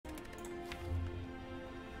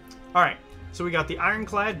Alright, so we got the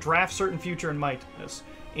Ironclad, Draft, Certain Future, and Midas.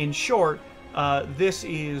 In short, this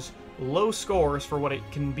is low scores for what it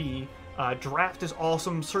can be. Draft is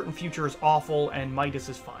awesome, Certain Future is awful, and Midas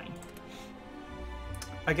is fine.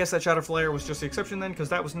 I guess that Shadow Flare was just the exception then, because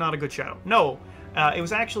that was not a good Shadow. No, it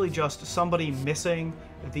was actually just somebody missing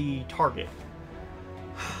the target.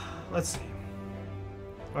 Let's see.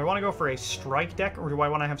 Do I want to go for a strike deck, or do I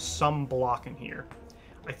want to have some block in here?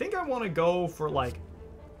 I think I want to go for, like,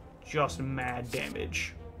 just mad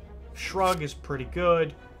damage. Shrug is pretty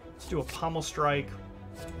good. Let's do a Pommel Strike.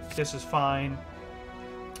 This is fine.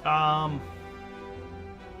 But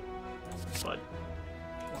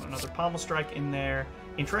want another Pommel Strike in there.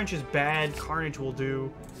 Entrench is bad. Carnage will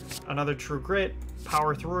do. Another True Grit.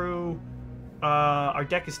 Power Through. Our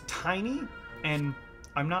deck is tiny, and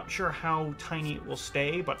I'm not sure how tiny it will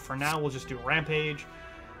stay, but for now we'll just do Rampage.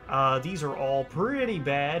 These are all pretty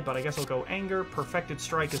bad, but I guess I'll go Anger. Perfected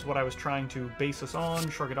Strike is what I was trying to base us on.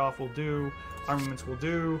 Shrug It Off will do. Armaments will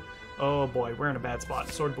do. Oh boy, we're in a bad spot.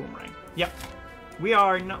 Sword Boomerang. Yep. We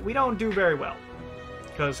don't do very well.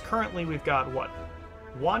 Because currently we've got, what?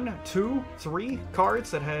 1, 2, 3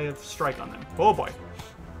 cards that have Strike on them. Oh boy.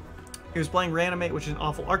 He was playing Reanimate, which is an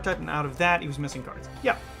awful archetype, and out of that he was missing cards.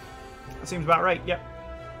 Yep. That seems about right. Yep.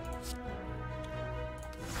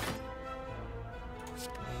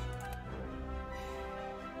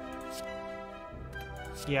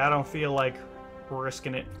 Yeah, I don't feel like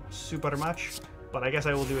risking it super much, but I guess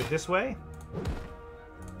I will do it this way.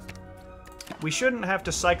 We shouldn't have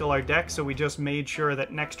to cycle our deck, so we just made sure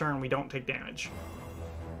that next turn we don't take damage.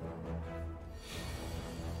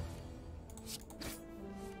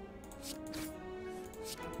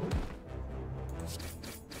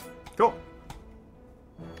 Cool.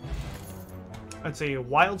 Let's see,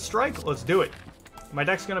 Wild Strike? Let's do it. My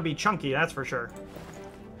deck's gonna be chunky, that's for sure.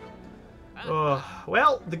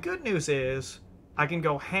 Well, the good news is I can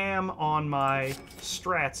go ham on my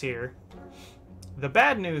strats here. The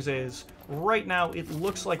bad news is right now it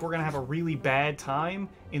looks like we're going to have a really bad time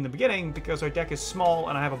in the beginning because our deck is small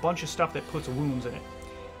and I have a bunch of stuff that puts wounds in it.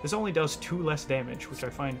 This only does 2 less damage, which I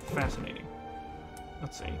find fascinating.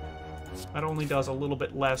 Let's see. That only does a little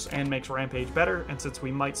bit less and makes Rampage better, and since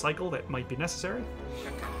we might cycle, that might be necessary.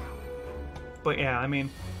 But yeah, I mean,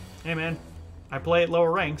 hey man, I play at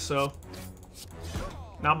lower ranks, so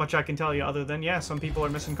not much I can tell you other than, yeah, some people are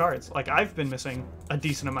missing cards. Like, I've been missing a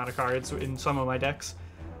decent amount of cards in some of my decks.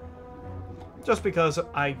 Just because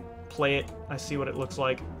I play it, I see what it looks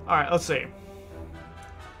like. Alright, let's see.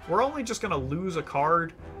 We're only just gonna lose a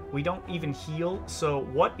card. We don't even heal, so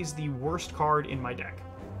what is the worst card in my deck?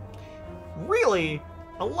 Really,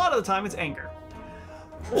 a lot of the time it's Anger.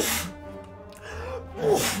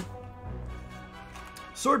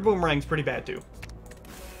 Sword Boomerang's pretty bad, too.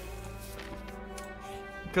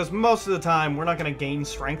 Because most of the time, we're not going to gain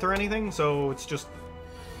strength or anything, so it's just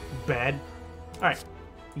bad. Alright.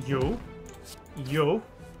 Yo.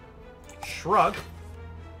 Shrug.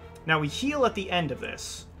 Now, we heal at the end of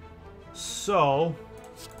this. So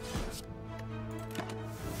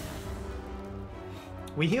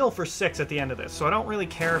we heal for 6 at the end of this, so I don't really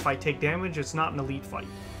care if I take damage. It's not an elite fight.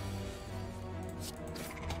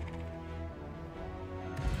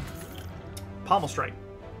 Pommel Strike.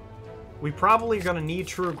 We probably are going to need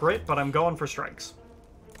True Grit, but I'm going for strikes.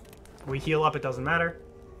 We heal up, it doesn't matter.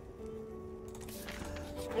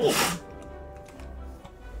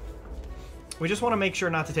 We just want to make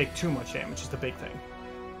sure not to take too much damage is the big thing.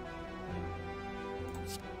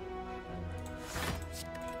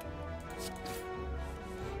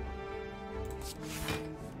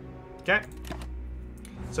 Okay.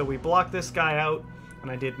 So we block this guy out,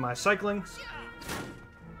 and I did my cycling.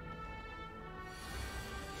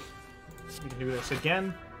 We can do this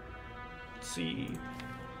again. Let's see.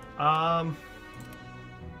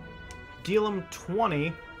 Deal him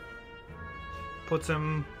 20. Puts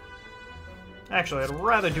him... Actually, I'd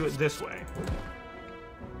rather do it this way.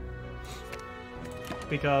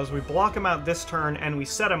 Because we block him out this turn, and we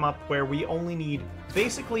set him up where we only need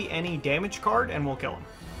basically any damage card, and we'll kill him.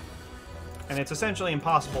 And it's essentially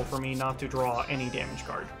impossible for me not to draw any damage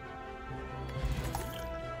card.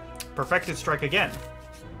 Perfected Strike again.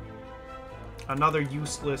 Another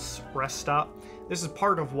useless rest stop. This is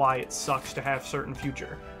part of why it sucks to have Certain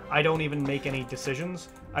Future. I don't even make any decisions.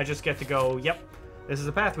 I just get to go, yep, this is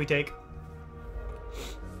the path we take.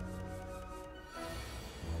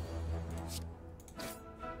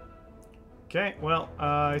 Okay, well,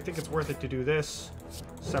 I think it's worth it to do this.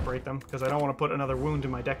 Separate them, because I don't want to put another wound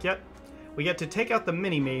in my deck yet. We get to take out the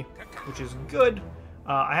mini-me, which is good.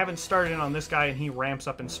 I haven't started in on this guy, and he ramps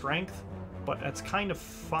up in strength, but that's kind of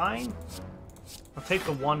fine. I'll take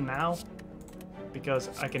the 1 now, because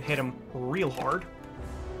I can hit him real hard.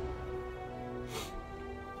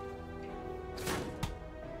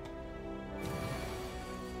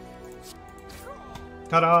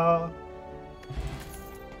 Ta-da!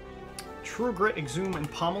 True Grit, Exhume,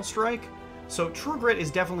 and Pommel Strike. So True Grit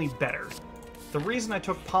is definitely better. The reason I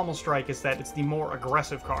took Pommel Strike is that it's the more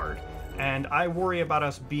aggressive card, and I worry about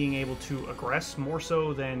us being able to aggress more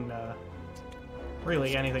so than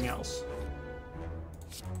really anything else.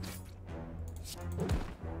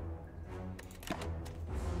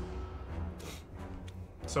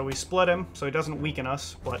 So we split him so he doesn't weaken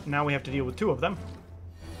us, but now we have to deal with 2 of them.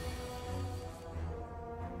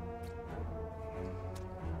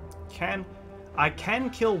 I can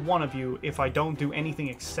kill one of you if I don't do anything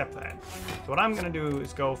except that. So what I'm going to do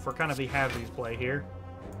is go for kind of the halvesies play here.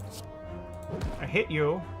 I hit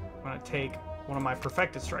you. I'm going to take one of my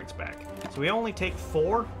perfected strikes back. So we only take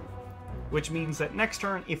 4, which means that next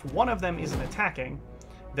turn, if one of them isn't attacking,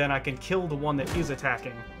 then I can kill the one that is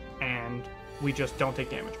attacking, and we just don't take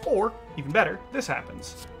damage. Or, even better, this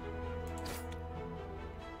happens.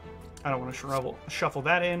 I don't want to shuffle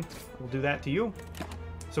that in. We'll do that to you.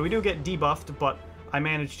 So we do get debuffed, but I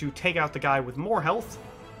managed to take out the guy with more health.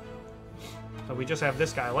 So we just have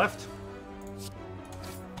this guy left.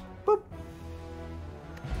 Boop.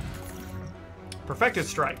 Perfected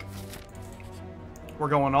Strike. We're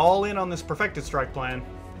going all in on this Perfected Strike plan.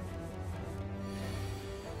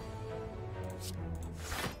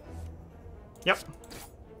 Yep.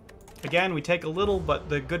 Again, we take a little, but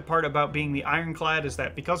the good part about being the Ironclad is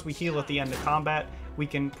that because we heal at the end of combat, we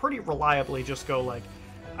can pretty reliably just go like,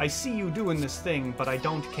 I see you doing this thing, but I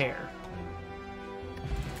don't care.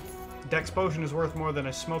 Dex Potion is worth more than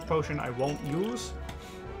a Smoke Potion I won't use.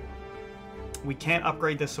 We can't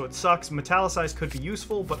upgrade this, so it sucks. Metallicize could be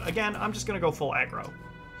useful, but again, I'm just going to go full aggro.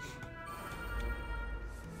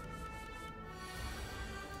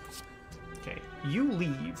 Okay, you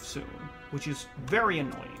leave soon, which is very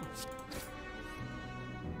annoying.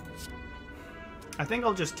 I think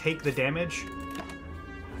I'll just take the damage.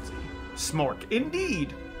 Smork,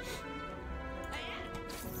 indeed!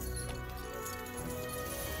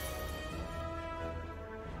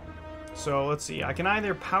 So let's see, I can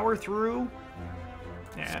either power through.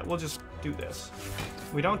 Yeah, we'll just do this.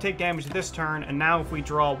 We don't take damage this turn, and now if we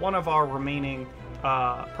draw one of our remaining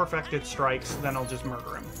perfected strikes, then I'll just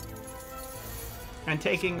murder him. And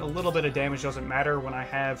taking a little bit of damage doesn't matter when I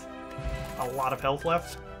have a lot of health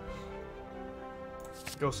left.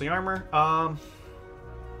 Ghostly Armor.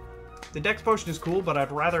 The Dex Potion is cool, but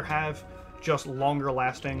I'd rather have just longer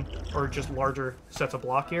lasting, or just larger sets of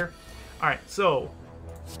block here. Alright, so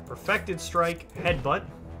Perfected Strike, Headbutt.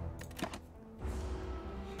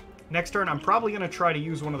 Next turn, I'm probably going to try to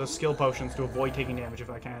use one of the skill potions to avoid taking damage if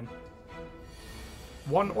I can.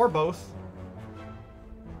 One or both.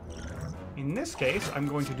 In this case, I'm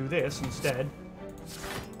going to do this instead.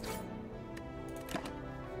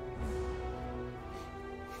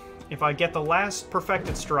 If I get the last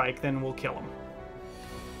Perfected Strike, then we'll kill him.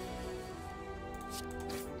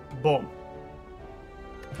 Boom.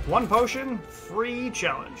 1 potion, free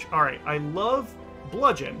challenge. Alright, I love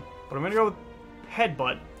Bludgeon, but I'm going to go with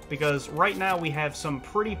Headbutt, because right now we have some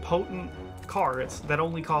pretty potent cards that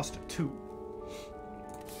only cost 2.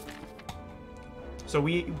 So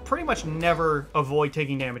we pretty much never avoid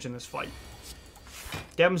taking damage in this fight.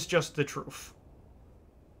 Dem's just the truth.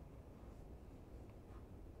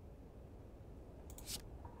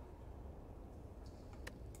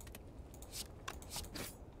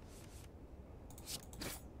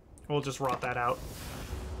 We'll just rot that out.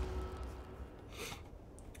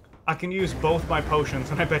 I can use both my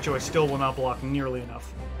potions, and I bet you I still will not block nearly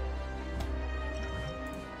enough.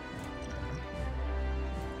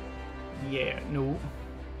 Yeah, no.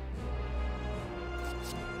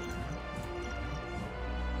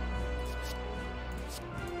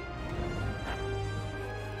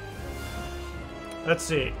 Let's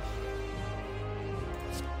see.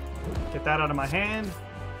 Get that out of my hand.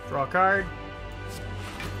 Draw a card.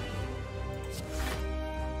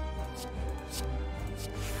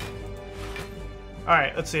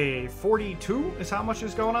 Alright, let's see. 42 is how much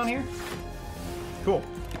is going on here? Cool.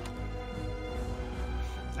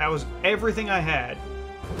 That was everything I had.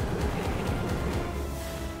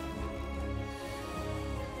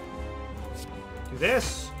 Do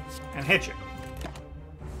this, and hit you.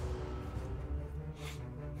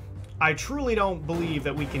 I truly don't believe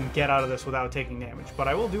that we can get out of this without taking damage, but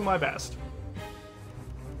I will do my best.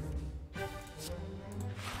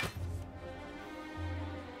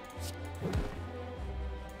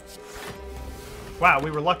 Wow,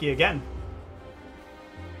 we were lucky again.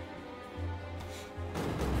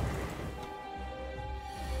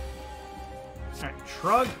 Alright,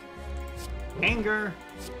 Shrug, Anger,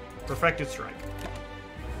 Perfected Strike.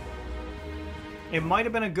 It might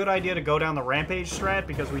have been a good idea to go down the Rampage strat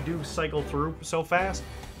because we do cycle through so fast,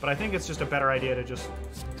 but I think it's just a better idea to just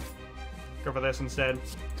go for this instead.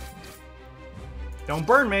 Don't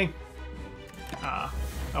burn me! Oh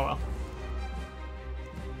well.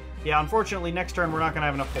 Yeah, unfortunately, next turn we're not going to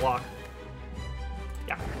have enough block.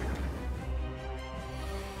 Yeah.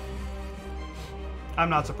 I'm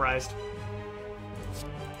not surprised.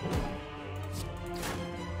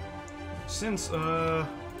 Since, yeah.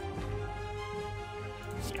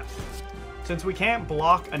 Since we can't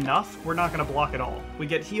block enough, we're not going to block at all. We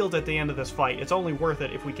get healed at the end of this fight. It's only worth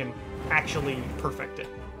it if we can actually perfect it.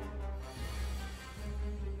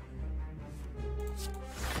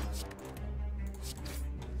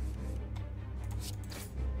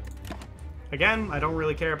 Again, I don't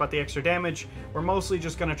really care about the extra damage. We're mostly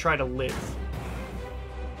just going to try to live.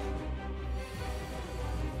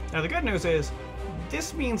 Now the good news is,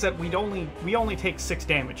 this means that we only take 6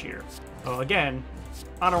 damage here. So again,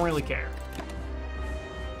 I don't really care.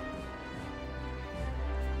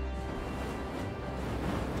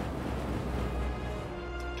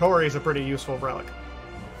 Tori is a pretty useful relic.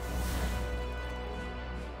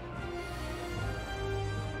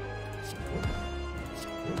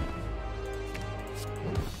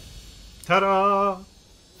 Ta-da!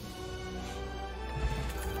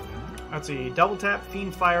 Let's see, double tap,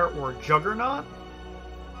 Fiend Fire, or Juggernaut?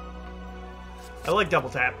 I like double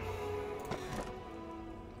tap.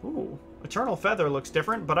 Ooh, Eternal Feather looks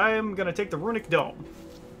different, but I am going to take the Runic Dome.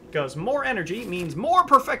 Because more energy means more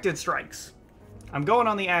perfected strikes. I'm going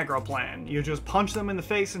on the aggro plan. You just punch them in the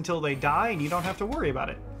face until they die, and you don't have to worry about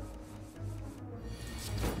it.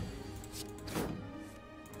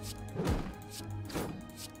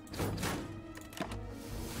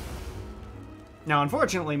 Now,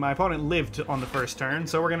 unfortunately, my opponent lived on the first turn,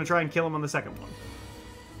 so we're going to try and kill him on the second one.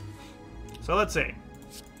 So let's see.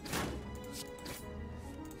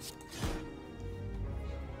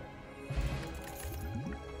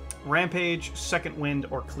 Rampage, Second Wind,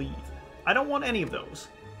 or Cleave. I don't want any of those.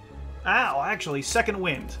 Ow, actually, Second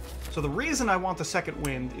Wind. So the reason I want the Second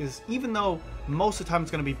Wind is, even though most of the time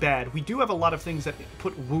it's going to be bad, we do have a lot of things that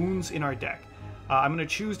put wounds in our deck. I'm going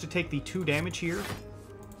to choose to take the 2 damage here,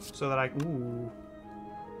 so that I... Ooh.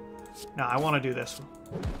 No, I want to do this.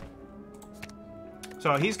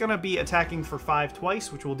 So he's going to be attacking for 5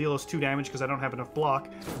 twice, which will deal us 2 damage because I don't have enough block.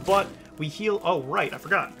 But we heal... Oh, right, I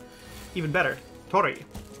forgot. Even better. Tori.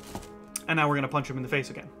 And now we're going to punch him in the face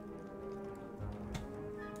again.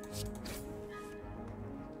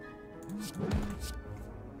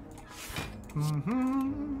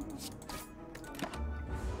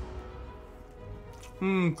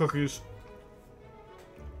 Cookies.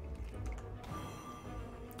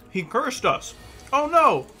 He cursed us. Oh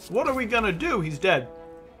no! What are we gonna do? He's dead.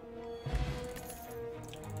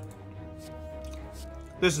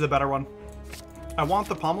 This is a better one. I want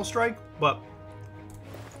the Pommel Strike, but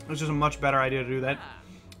this is a much better idea to do that.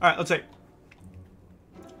 Alright, let's see.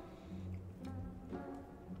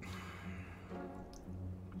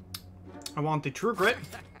 I want the True Grit.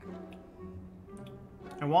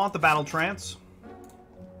 I want the Battle Trance.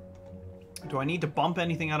 Do I need to bump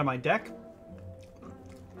anything out of my deck?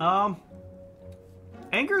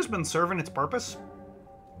 Anger's been serving its purpose.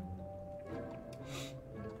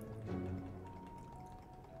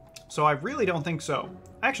 So I really don't think so.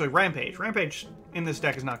 Actually, Rampage. Rampage in this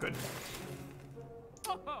deck is not good.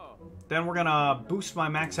 Then we're gonna boost my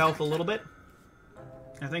max health a little bit.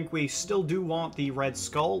 I think we still do want the Red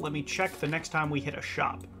Skull. Let me check the next time we hit a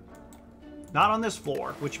shop. Not on this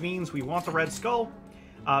floor, which means we want the Red Skull.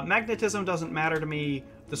 Magnetism doesn't matter to me.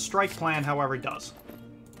 The Strike plan, however, does.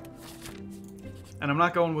 And I'm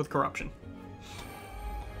not going with Corruption.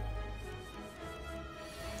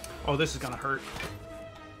 Oh, this is gonna hurt.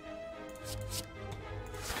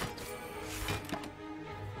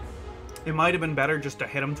 It might have been better just to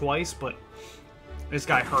hit him twice, but this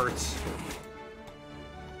guy hurts.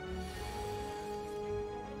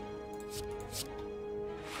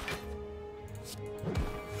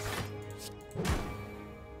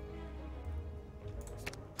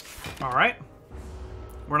 Alright.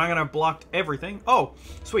 We're not gonna block everything. Oh,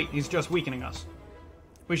 sweet. He's just weakening us.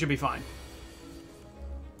 We should be fine.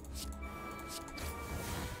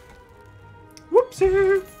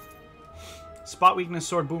 Whoopsie! Spot Weakness,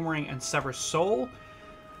 Sword Boomerang, and Sever Soul.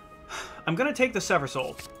 I'm gonna take the Sever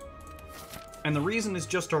Soul. And the reason is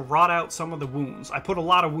just to rot out some of the wounds. I put a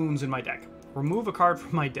lot of wounds in my deck. Remove a card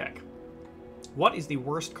from my deck. What is the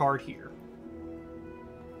worst card here?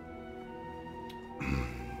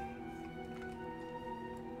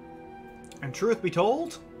 And truth be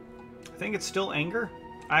told, I think it's still anger.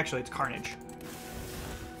 Actually, it's carnage.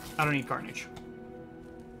 I don't need carnage.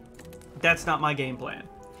 That's not my game plan.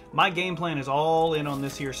 My game plan is all in on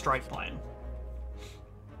this here strike plan.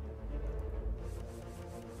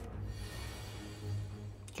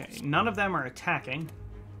 Okay, none of them are attacking.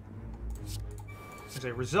 As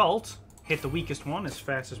a result, hit the weakest one as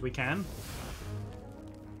fast as we can.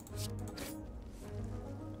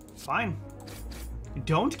 Fine.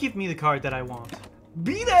 Don't give me the card that I want.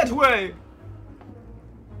 Be that way!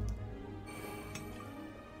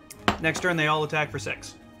 Next turn, they all attack for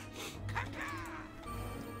 6.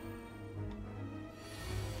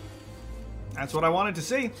 That's what I wanted to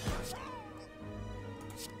see.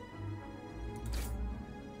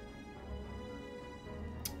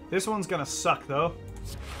 This one's gonna suck, though.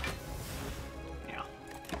 Yeah.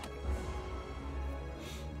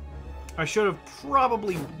 I should have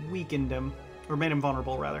probably weakened him. Or made him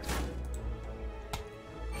vulnerable, rather.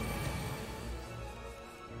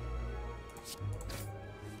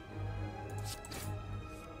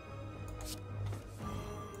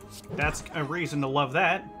 That's a reason to love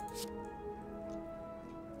that.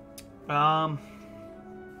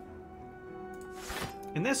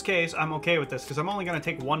 In this case, I'm okay with this, because I'm only going to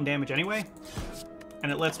take 1 damage anyway.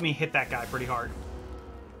 And it lets me hit that guy pretty hard.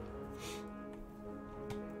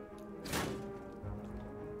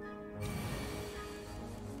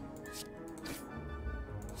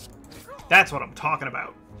 That's what I'm talking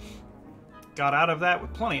about. Got out of that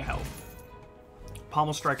with plenty of health.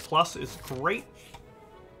 Pommel Strike Plus is great.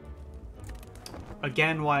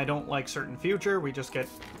 Again, why I don't like certain future. We just get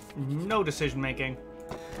no decision making.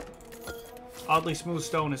 Oddly Smooth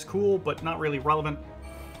Stone is cool, but not really relevant.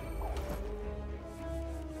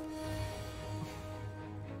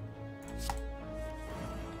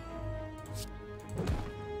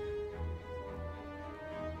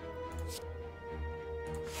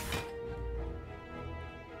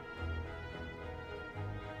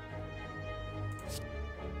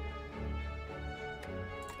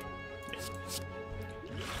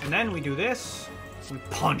 And then we do this, we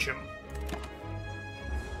punch him.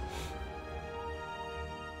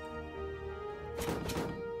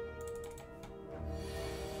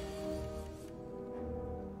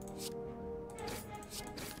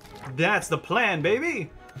 That's the plan, baby!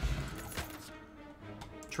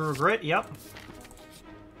 True Grit, yep.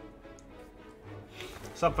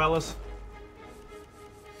 Sup, fellas?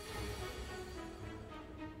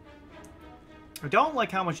 I don't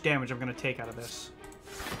like how much damage I'm going to take out of this.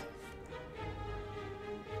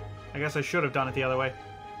 I guess I should have done it the other way.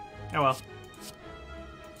 Oh well.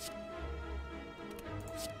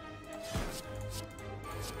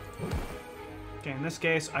 Okay, in this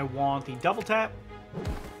case, I want the double tap.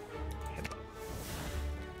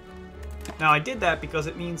 Now, I did that because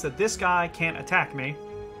it means that this guy can't attack me.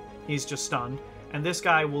 He's just stunned. And this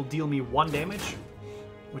guy will deal me 1 damage,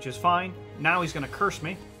 which is fine. Now he's going to curse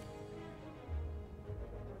me.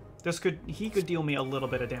 He could deal me a little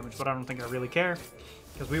bit of damage, but I don't think I really care.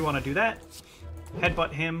 Because we want to do that.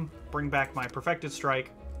 Headbutt him, bring back my Perfected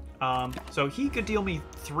Strike. So he could deal me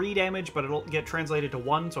 3 damage, but it'll get translated to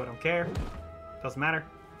 1, so I don't care. Doesn't matter.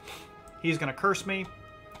 He's going to curse me.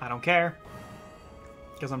 I don't care.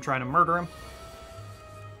 Because I'm trying to murder him.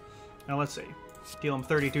 Now let's see. Deal him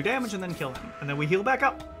 32 damage and then kill him. And then we heal back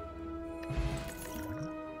up.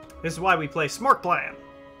 This is why we play Smart Plan.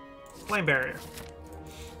 Flame Barrier.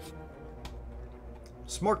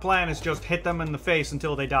 Smart Plan is just hit them in the face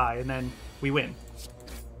until they die, and then we win.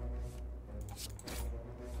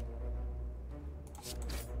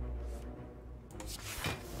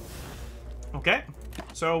 Okay,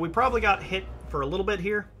 so we probably got hit for a little bit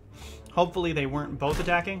here. Hopefully they weren't both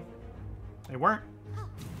attacking. They weren't.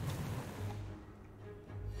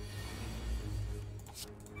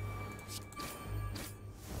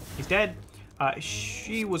 He's dead.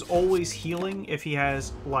 She was always healing if he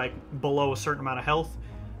has, like, below a certain amount of health.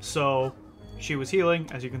 So, she was healing,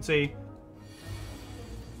 as you can see.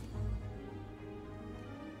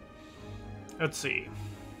 Let's see.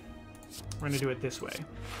 We're going to do it this way.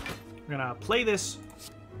 We're going to play this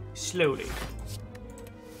slowly.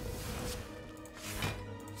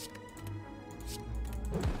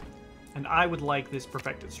 And I would like this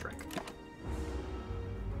Perfected Strike.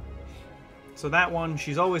 So that one,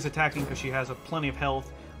 she's always attacking because she has plenty of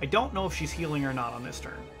health. I don't know if she's healing or not on this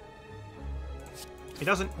turn. It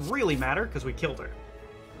doesn't really matter because we killed her.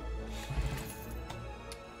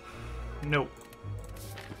 Nope.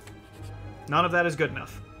 None of that is good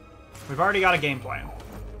enough. We've already got a game plan.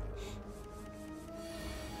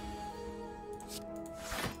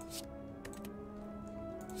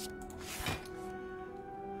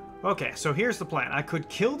 Okay, so here's the plan. I could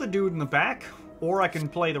kill the dude in the back, or I can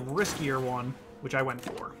play the riskier one, which I went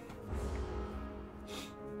for.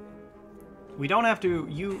 We don't have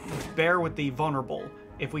to bear with the vulnerable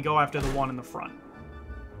if we go after the one in the front.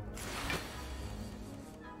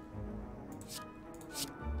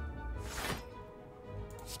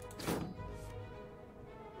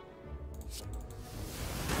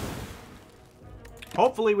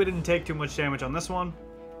 Hopefully we didn't take too much damage on this one.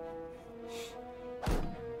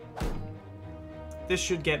 This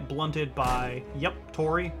should get blunted by, yep,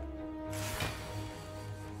 Tori.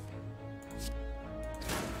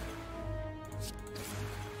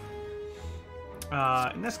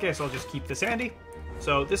 In this case, I'll just keep this handy.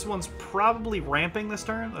 So this one's probably ramping this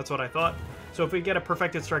turn. That's what I thought. So if we get a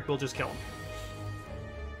perfected strike, we'll just kill him.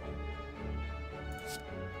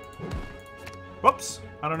 Whoops.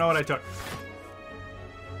 I don't know what I took.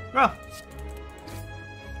 Well.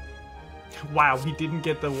 Wow, he didn't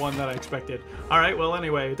get the one that I expected. Alright, well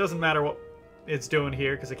anyway, it doesn't matter what it's doing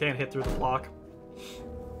here, because it can't hit through the block.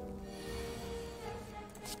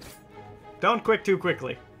 Don't quit too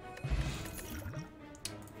quickly.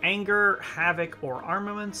 Anger, Havoc, or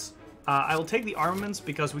Armaments. I will take the Armaments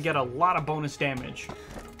because we get a lot of bonus damage.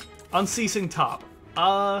 Unceasing Top.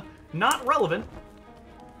 Not relevant,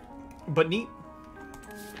 but neat.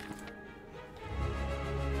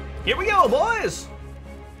 Here we go, boys!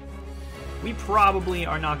 We probably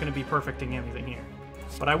are not going to be perfecting anything here.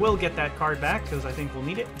 But I will get that card back, because I think we'll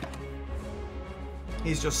need it.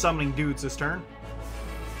 He's just summoning dudes this turn.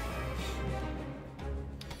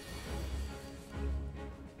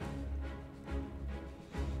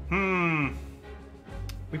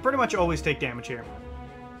 We pretty much always take damage here.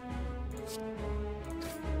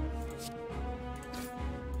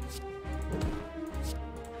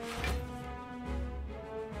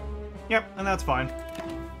 Yep, and that's fine.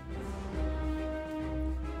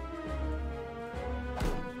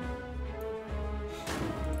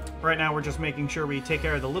 Right now we're just making sure we take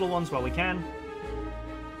care of the little ones while we can.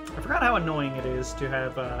 I forgot how annoying it is to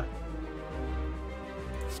have,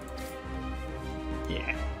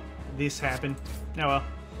 yeah, this happen. Oh well.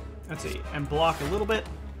 Let's see, and block a little bit.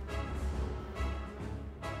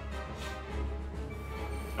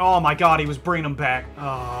 Oh my god, he was bringing them back.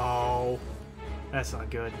 Oh, that's not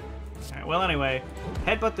good. Alright, well anyway,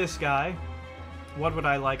 headbutt this guy. What would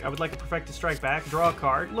I like? I would like a Perfected Strike back, draw a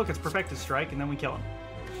card. Look, it's Perfected Strike, and then we kill him.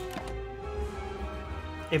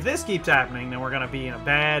 If this keeps happening, then we're going to be in a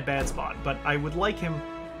bad, bad spot. But I would like him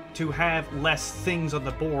to have less things on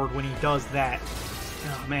the board when he does that.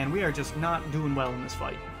 Oh man, we are just not doing well in this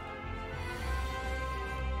fight.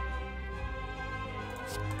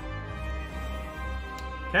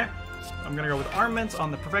 Okay, I'm going to go with Armaments on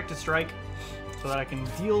the Perfected Strike so that I can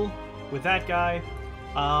deal with that guy.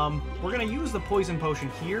 We're going to use the Poison Potion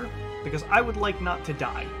here because I would like not to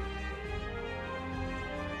die.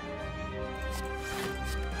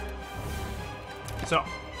 So,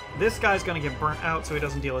 this guy's going to get burnt out so he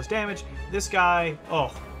doesn't deal us damage. This guy...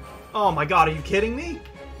 Oh my god, are you kidding me?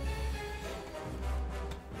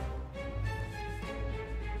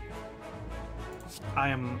 I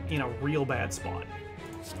am in a real bad spot.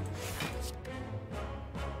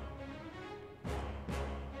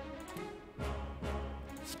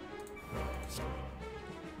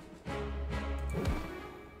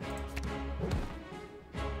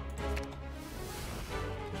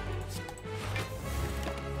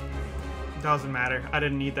 Doesn't matter. I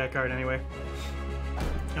didn't need that card anyway.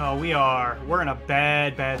 Oh, we're in a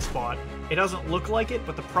bad, bad spot. It doesn't look like it,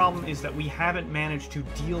 but the problem is that we haven't managed to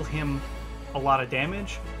deal him a lot of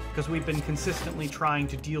damage because we've been consistently trying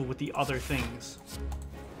to deal with the other things.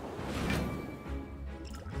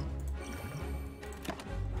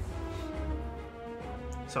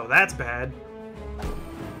 So that's bad.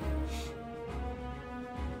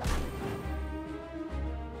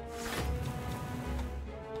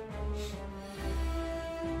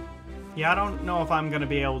 Yeah, I don't know if I'm going to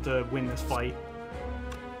be able to win this fight.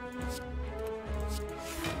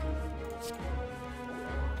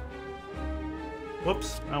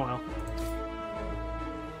 Whoops. Oh well.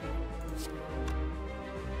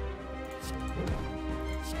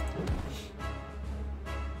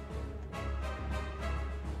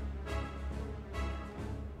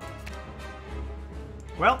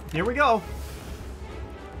 Well, here we go.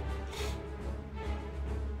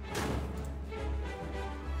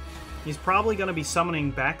 He's probably going to be summoning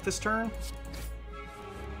back this turn.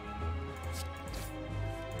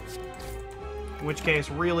 In which case,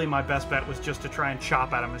 really, my best bet was just to try and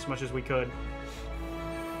chop at him as much as we could.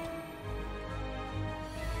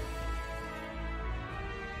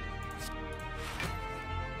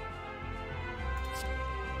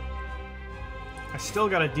 I still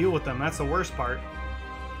gotta deal with them. That's the worst part.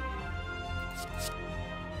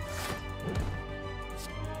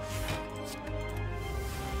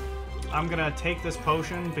 I'm gonna take this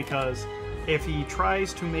potion because if he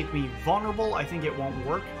tries to make me vulnerable, I think it won't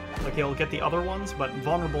work. Like, he'll get the other ones, but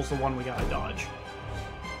vulnerable's the one we gotta dodge.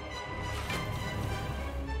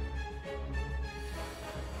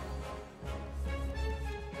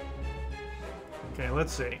 Okay,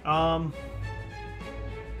 let's see.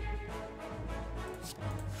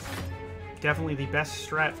 Definitely the best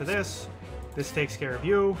strat for this. This takes care of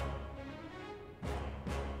you.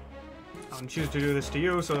 I'll choose to do this to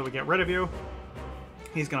you so that we get rid of you.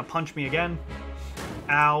 He's gonna punch me again.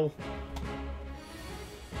 Ow.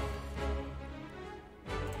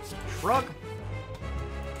 Shrug.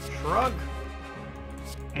 Shrug.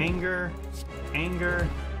 Anger. Anger.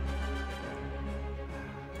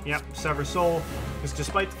 Yep, Sever Soul. Because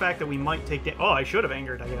despite the fact that we might take damage... Oh, I should have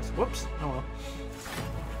angered, I guess. Whoops. Oh well.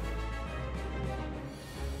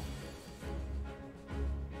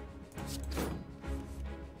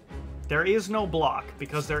 There is no block.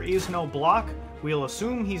 Because there is no block, we'll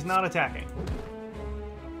assume he's not attacking.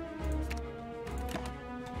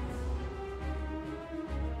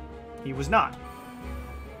 He was not.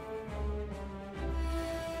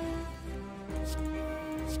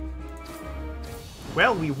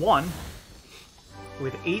 Well, we won.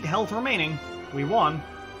 With 8 health remaining, we won.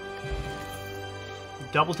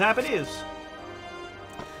 Double tap it is.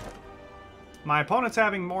 My opponent's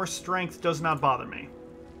having more strength does not bother me.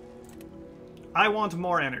 I want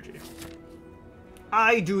more energy.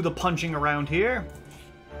 I do the punching around here.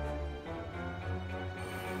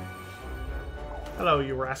 Hello,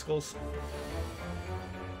 you rascals.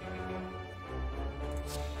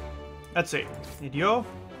 Let's see. Need you.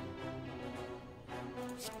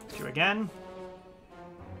 You again.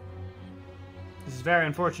 This is very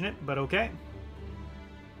unfortunate, but okay.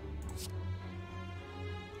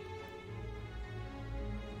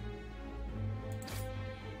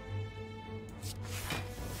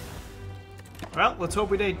 Well, let's hope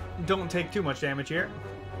we don't take too much damage here.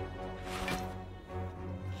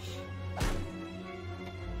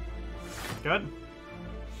 Good.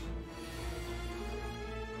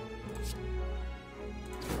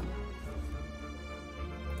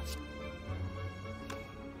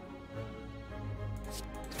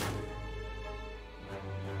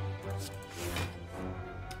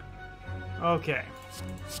 Okay.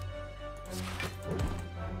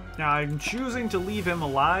 Now, I'm choosing to leave him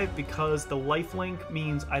alive because the lifelink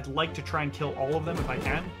means I'd like to try and kill all of them if I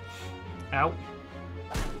can. Ow.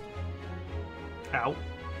 Ow.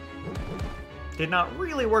 Did not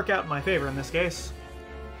really work out in my favor in this case.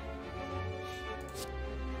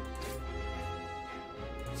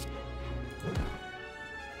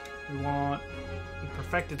 We want a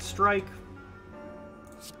perfected strike.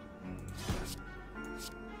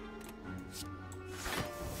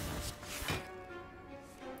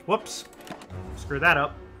 Whoops. Screw that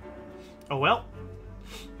up. Oh well.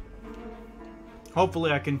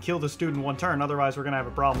 Hopefully I can kill this dude in one turn, otherwise we're gonna have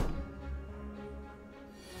a problem.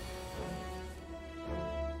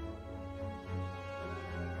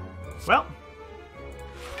 Well.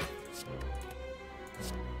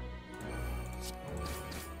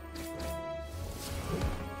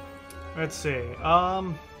 Let's see.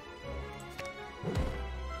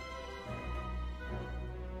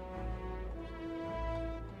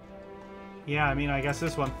 Yeah, I mean, I guess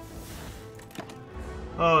this one.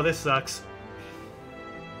 Oh, this sucks.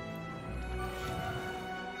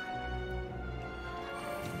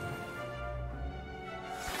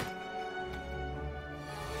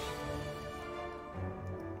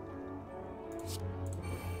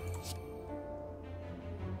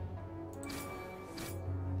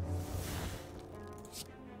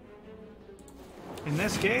 In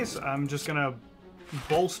this case, I'm just gonna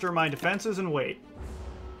bolster my defenses and wait.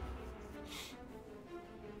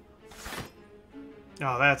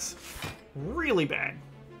 Oh, that's really bad.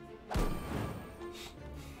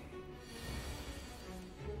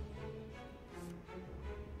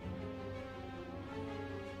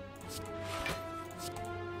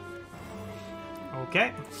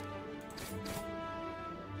 Okay.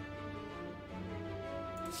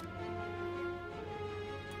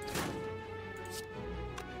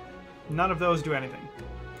 None of those do anything.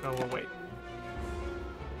 So we'll wait.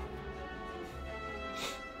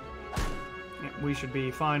 We should be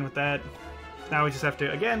fine with that. Now we just have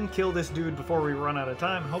to, again, kill this dude before we run out of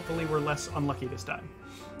time. Hopefully we're less unlucky this time.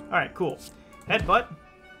 Alright, cool. Headbutt.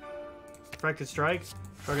 Perfected strike.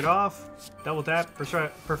 Shrug it off. Double tap.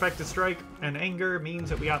 Perfected strike. And anger means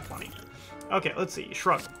that we got plenty. Okay, let's see.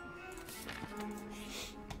 Shrug.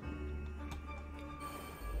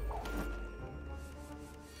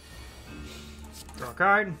 Draw a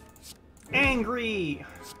card. Angry!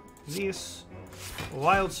 This.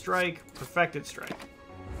 Wild Strike. Perfected Strike.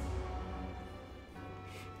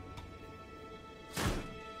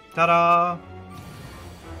 Ta-da!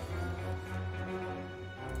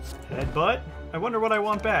 Headbutt? I wonder what I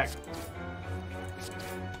want back.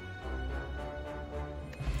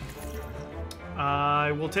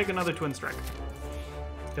 I will take another Twin Strike.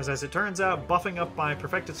 Because as it turns out, buffing up my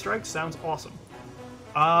Perfected Strike sounds awesome.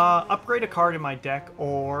 Upgrade a card in my deck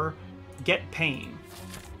or get Pain.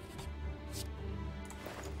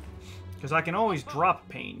 Because I can always drop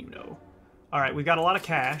Pain, you know. Alright, we got a lot of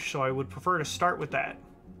cash, so I would prefer to start with that.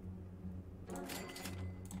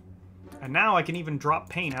 And now I can even drop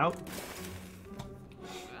Pain out.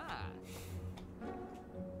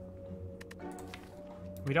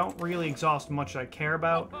 We don't really exhaust much I care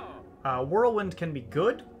about. Whirlwind can be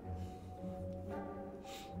good.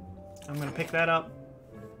 I'm going to pick that up.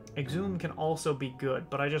 Exhume can also be good,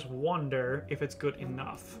 but I just wonder if it's good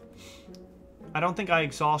enough. I don't think I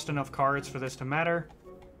exhaust enough cards for this to matter.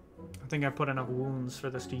 I think I put enough wounds for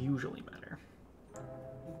this to usually matter.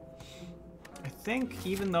 I think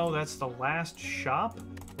even though that's the last shop,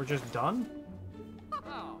 we're just done. Put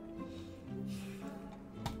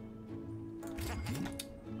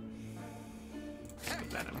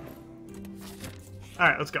that in.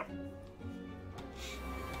 Alright, let's go.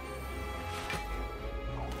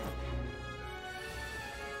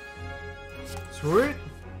 Sweet.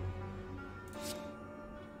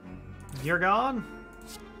 You're gone.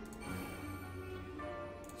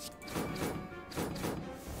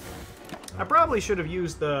 I probably should have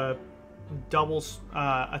used the double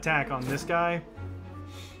attack on this guy,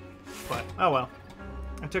 but oh well.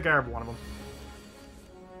 I took care of one of them.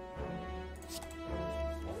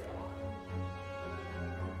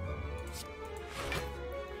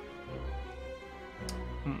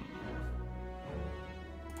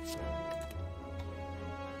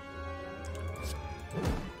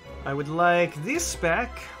 I would like this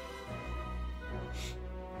back.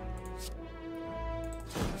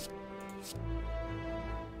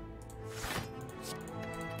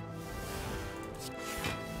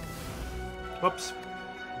 Whoops.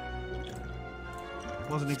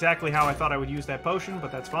 Wasn't exactly how I thought I would use that potion,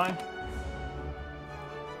 but that's fine.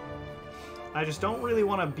 I just don't really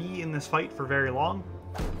want to be in this fight for very long,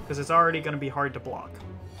 because it's already going to be hard to block.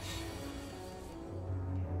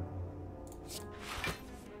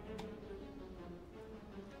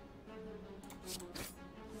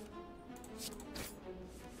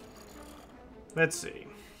 Let's see.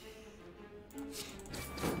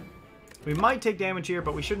 We might take damage here,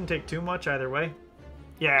 but we shouldn't take too much either way.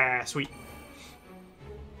 Yeah, sweet.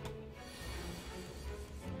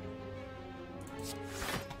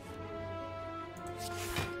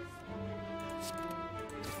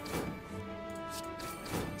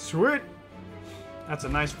 Sweet. That's a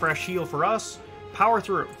nice fresh heal for us. Power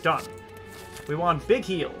through. Done. We want big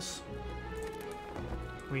heals.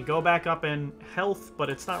 We go back up in health, but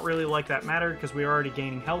it's not really like that matter because we're already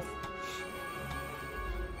gaining health.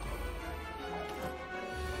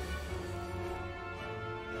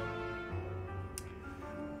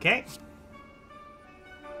 Okay.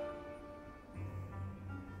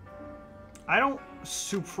 I don't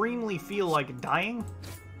supremely feel like dying.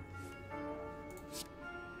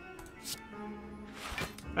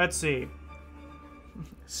 Let's see.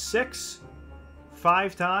 6,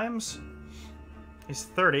 5 times is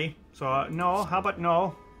 30. So, no, how about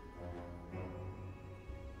no?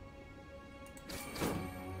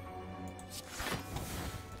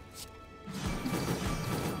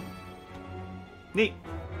 Neat.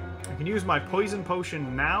 I can use my poison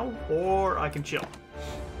potion now, or I can chill.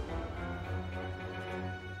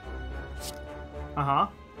 Uh-huh.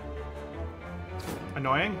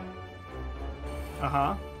 Annoying.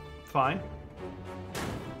 Uh-huh. Fine.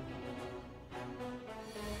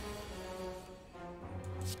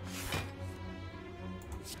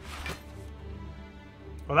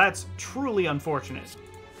 Well, that's truly unfortunate.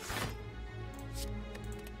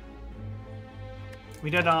 We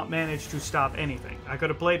did not manage to stop anything. I could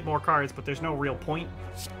have played more cards, but there's no real point.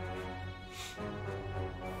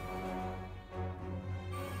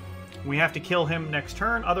 We have to kill him next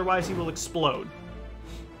turn, otherwise he will explode.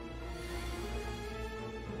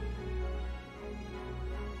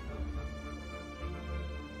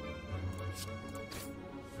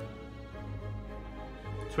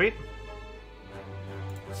 Sweet.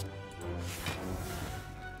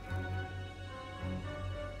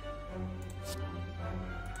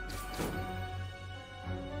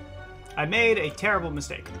 I made a terrible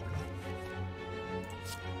mistake.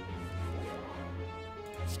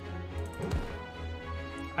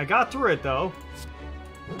 I got through it, though.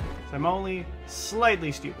 So I'm only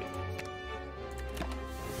slightly stupid.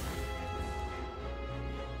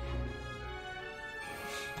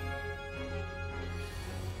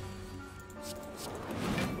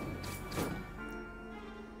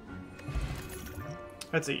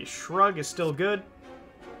 Let's see, Shrug is still good.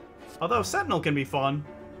 Although Sentinel can be fun.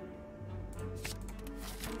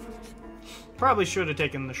 Probably should have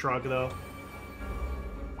taken the Shrug, though.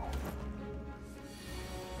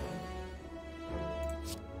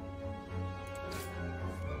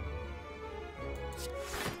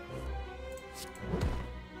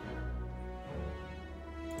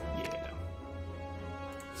 Yeah.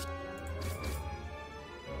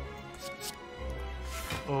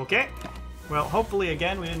 Okay. Well, hopefully,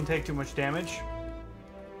 again, we didn't take too much damage.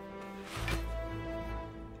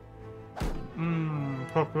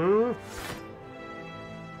 Papa.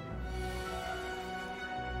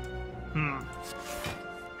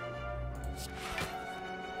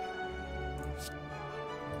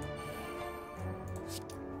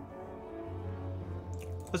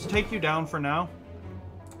 Let's take you down for now.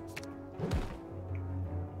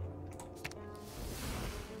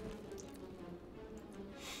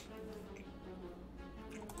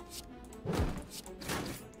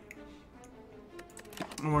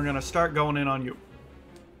 And we're gonna start going in on you.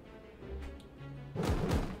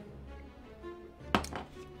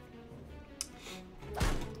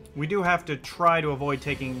 We do have to try to avoid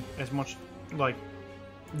taking as much, like,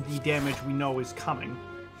 the damage we know is coming.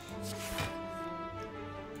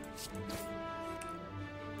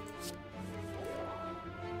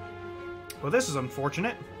 Well, this is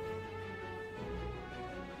unfortunate.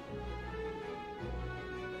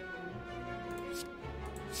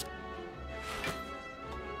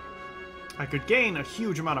 I could gain a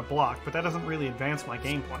huge amount of block, but that doesn't really advance my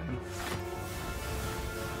game plan.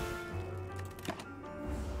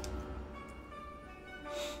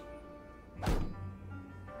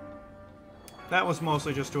 That was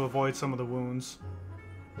mostly just to avoid some of the wounds.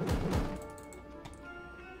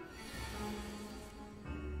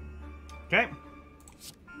 Okay.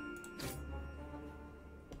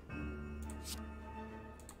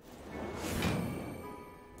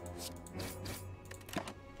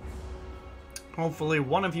 Hopefully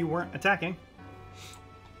one of you weren't attacking.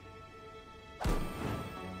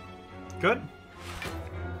 Good.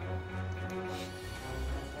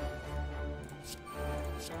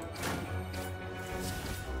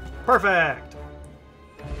 Perfect!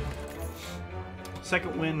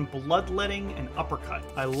 Second win, Bloodletting and Uppercut.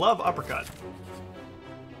 I love Uppercut.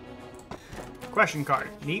 Question card.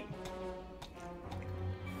 Neat.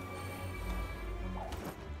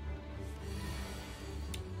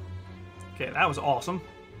 Okay, that was awesome.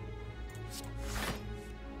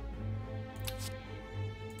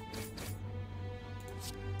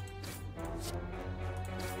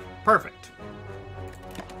 Perfect.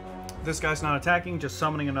 This guy's not attacking, just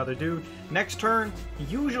summoning another dude. Next turn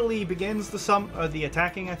usually begins the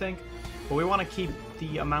attacking, I think. But we want to keep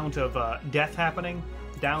the amount of death happening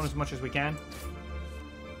down as much as we can.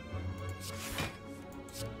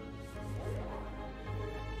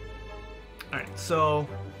 Alright, so...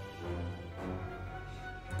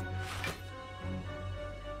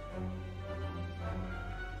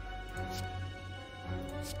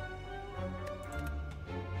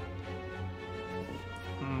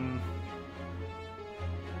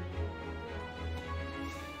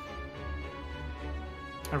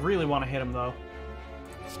 I really want to hit him, though.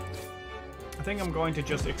 I think I'm going to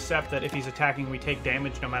just accept that if he's attacking, we take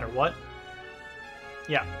damage no matter what.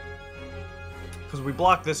 Yeah. Because we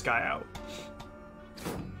blocked this guy out.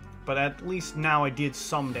 But at least now I did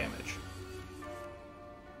some damage.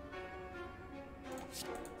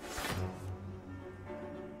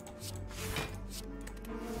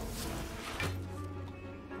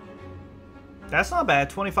 That's not bad.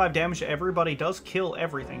 25 damage to everybody does kill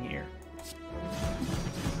everything here.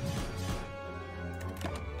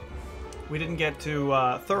 We didn't get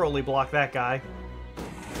to thoroughly block that guy.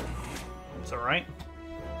 It's alright.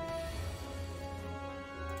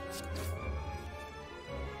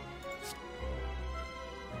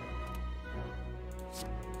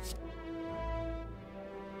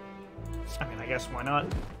 I mean, I guess why not?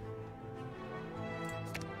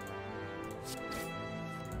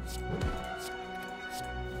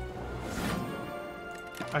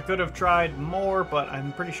 I could have tried more, but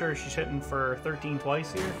I'm pretty sure she's hitting for 13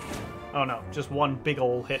 twice here. Oh no, just one big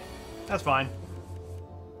ol' hit. That's fine.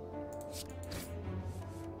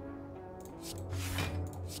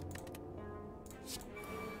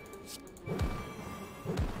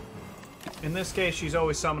 In this case, she's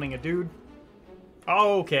always summoning a dude.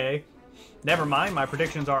 Oh, okay. Never mind, my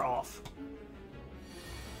predictions are off.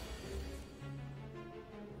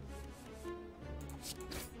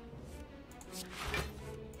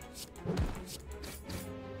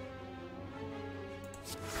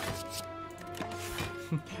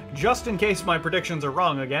 Just in case my predictions are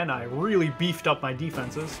wrong again, I really beefed up my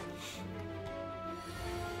defenses.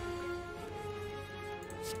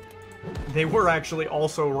 They were actually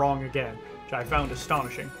also wrong again, which I found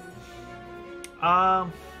astonishing.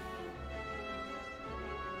 I'm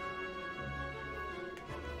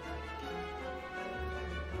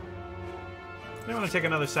going to take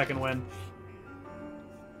another second win.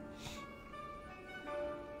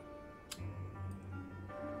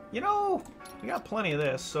 You know, we got plenty of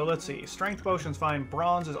this, so let's see. Strength potion's fine.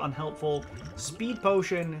 Bronze is unhelpful. Speed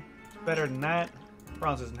potion, better than that.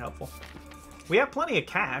 Bronze isn't helpful. We have plenty of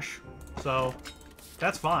cash, so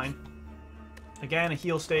that's fine. Again, a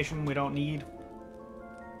heal station we don't need.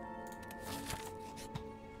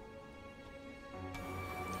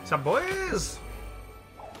 What's up, boys?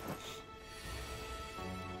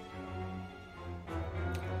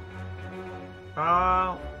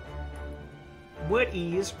 What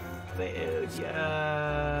is...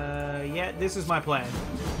 yeah, this is my plan.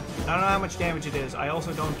 I don't know how much damage it is. I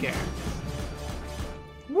also don't care.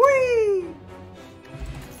 Whee!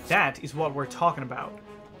 That is what we're talking about.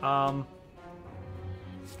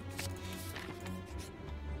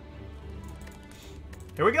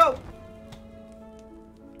 Here we go!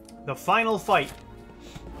 The final fight.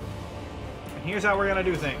 And here's how we're gonna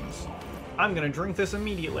do things. I'm gonna drink this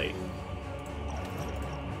immediately.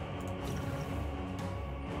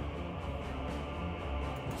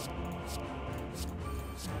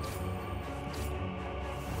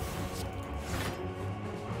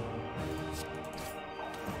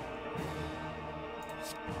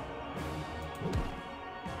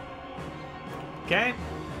 Okay.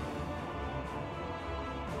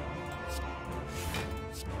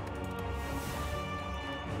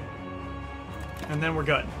 And then we're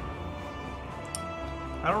good.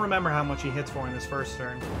 I don't remember how much he hits for in this first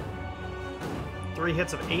turn. 3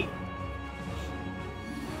 hits of 8.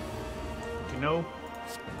 Do you know?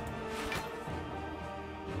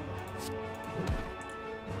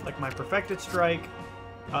 Like my perfected strike.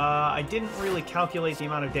 I didn't really calculate the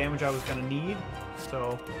amount of damage I was going to need,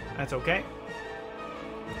 so that's okay.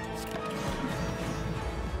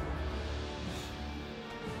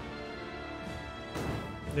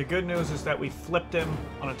 The good news is that we flipped him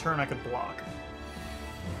on a turn I could block.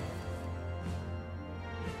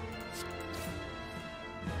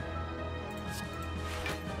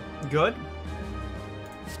 Good.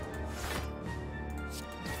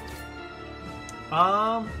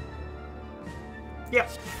 Yep.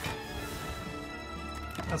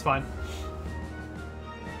 That's fine.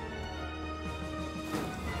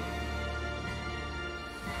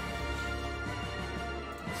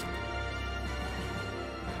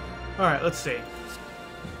 Alright, let's see.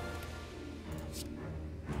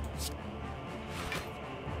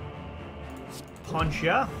 Punch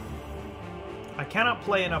ya. I cannot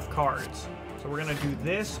play enough cards, so we're gonna do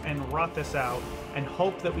this and rot this out and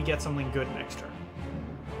hope that we get something good next turn.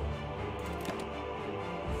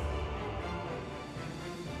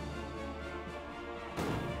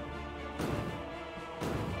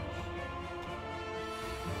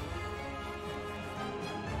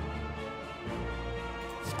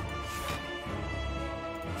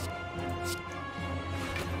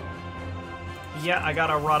 Yeah, I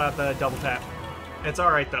gotta rot out the double tap. It's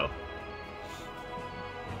alright, though.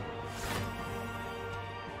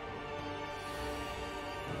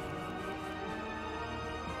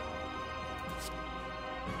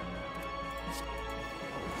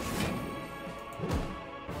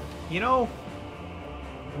 You know,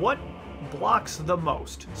 what blocks the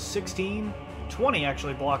most? 16? 20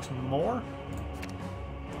 actually blocks more.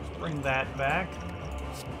 Let's bring that back.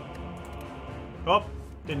 Oh,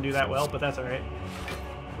 didn't do that well, but that's alright.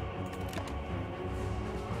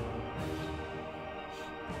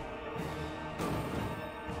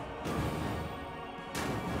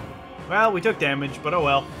 Well, we took damage, but oh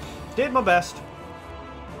well. Did my best.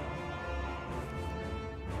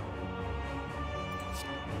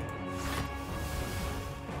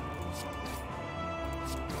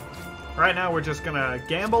 Right now, we're just gonna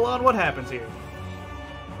gamble on what happens here.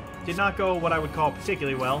 Did not go what I would call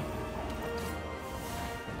particularly well.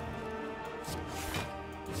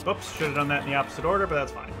 Oops, should have done that in the opposite order, but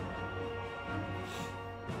that's fine.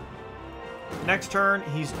 Next turn,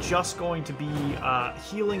 he's just going to be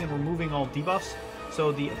healing and removing all debuffs,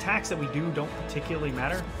 so the attacks that we do don't particularly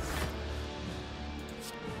matter.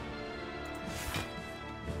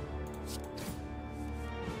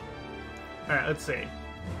 Alright, let's see.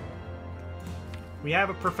 We have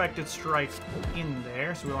a perfected strike in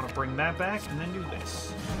there, so we want to bring that back and then do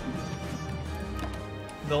this.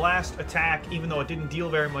 the last attack, even though it didn't deal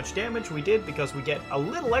very much damage, we did because we get a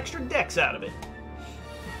little extra dex out of it.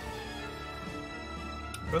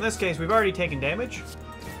 So in this case, we've already taken damage.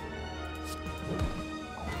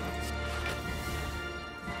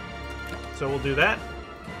 So we'll do that.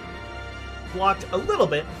 Blocked a little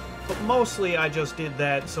bit, but mostly I just did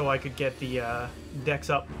that so I could get the dex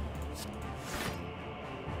up.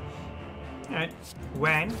 Alright.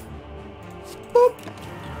 Wang. Boop.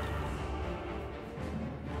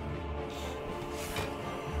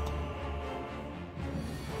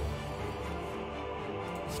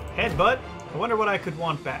 Headbutt. I wonder what I could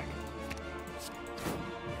want back.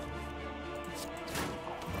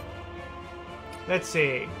 Let's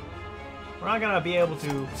see. We're not gonna be able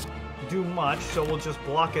to do much, so we'll just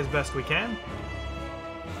block as best we can.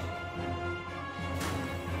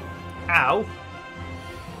 Ow.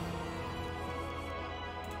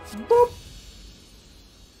 Boop.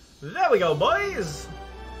 There we go, boys!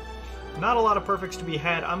 Not a lot of perfects to be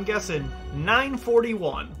had. I'm guessing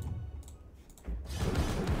 941.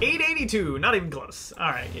 882, not even close.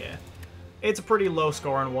 Alright, yeah. It's a pretty low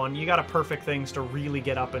scoring one. You gotta perfect things to really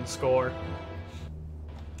get up and score.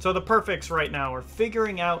 So the perfects right now are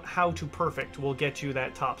figuring out how to perfect will get you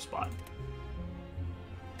that top spot.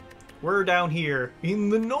 We're down here in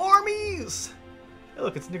the normies! Hey,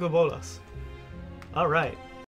 look, it's Nicobolas. Alright.